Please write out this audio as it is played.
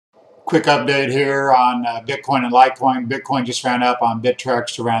Quick update here on Bitcoin and Litecoin. Bitcoin just ran up on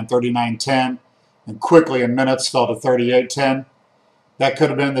Bittrex to around 39.10 and quickly in minutes fell to 38.10. That could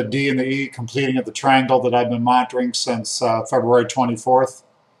have been the D and the E completing of the triangle that I've been monitoring since February 24th.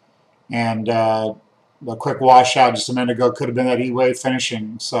 And the quick washout just a minute ago could have been that E wave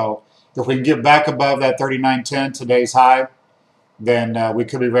finishing. So if we can get back above that 39.10, today's high, then we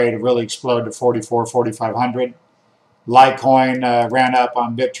could be ready to really explode to 4,500. Litecoin ran up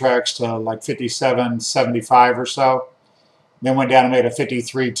on Bittrex to like 57.75 or so. Then went down and made a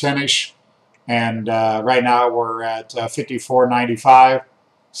 53.10-ish. And right now we're at 54.95.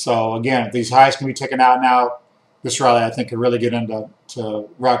 So again, if these highs can be taken out now, this rally I think could really get into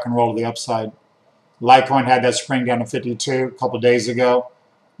rock and roll to the upside. Litecoin had that spring down to 52 a couple days ago.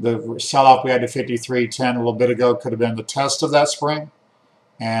 The sell-off we had to 53.10 a little bit ago could have been the test of that spring.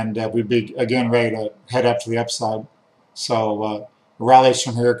 And we'd be again ready to head up to the upside. So rallies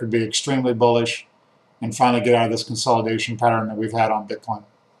from here could be extremely bullish and finally get out of this consolidation pattern that we've had on Bitcoin.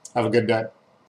 Have a good day.